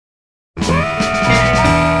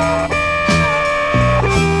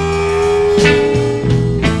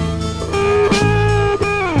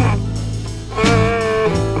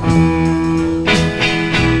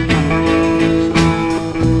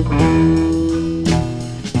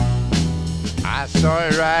saw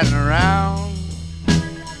you riding around.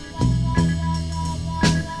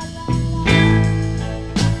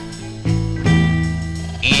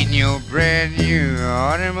 In your brand new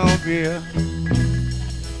automobile.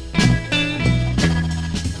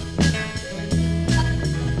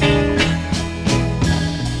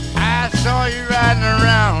 I saw you riding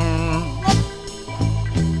around.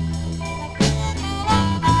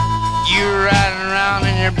 You were riding around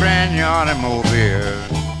in your brand new automobile.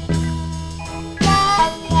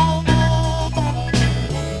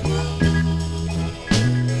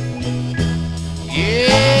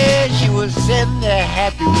 Yeah, you was sitting there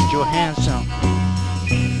happy with your handsome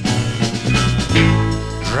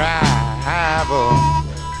driver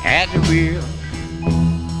at the wheel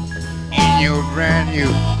in your brand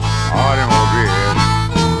new automobile.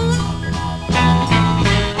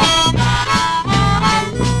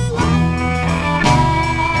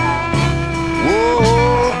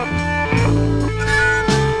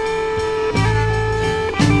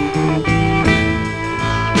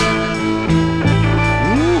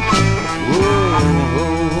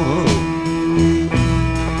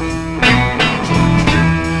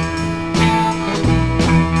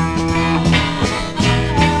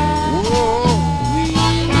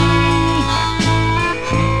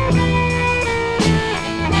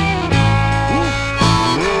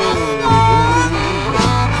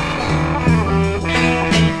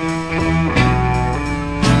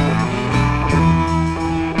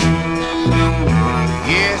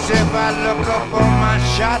 If I look up on my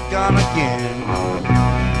shotgun again,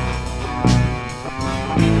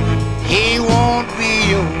 he won't be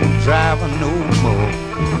your driver no more.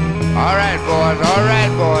 All right, boys, all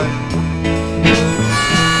right, boys.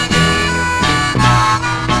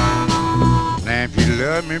 Now if you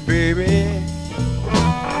love me, baby,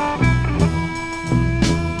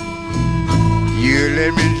 you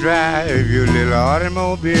let me drive your little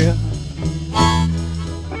automobile.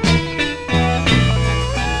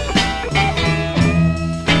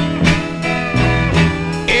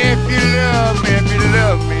 If you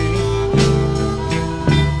love me,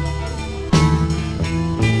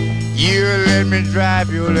 you let me drive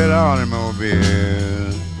your little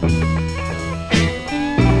automobile.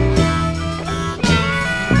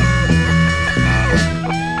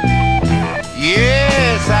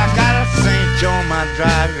 Yes, I got a cinch on my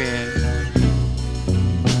driving.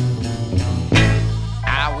 I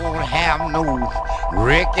won't have no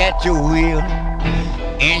wreck at your wheel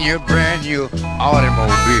in your brand new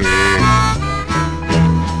automobile.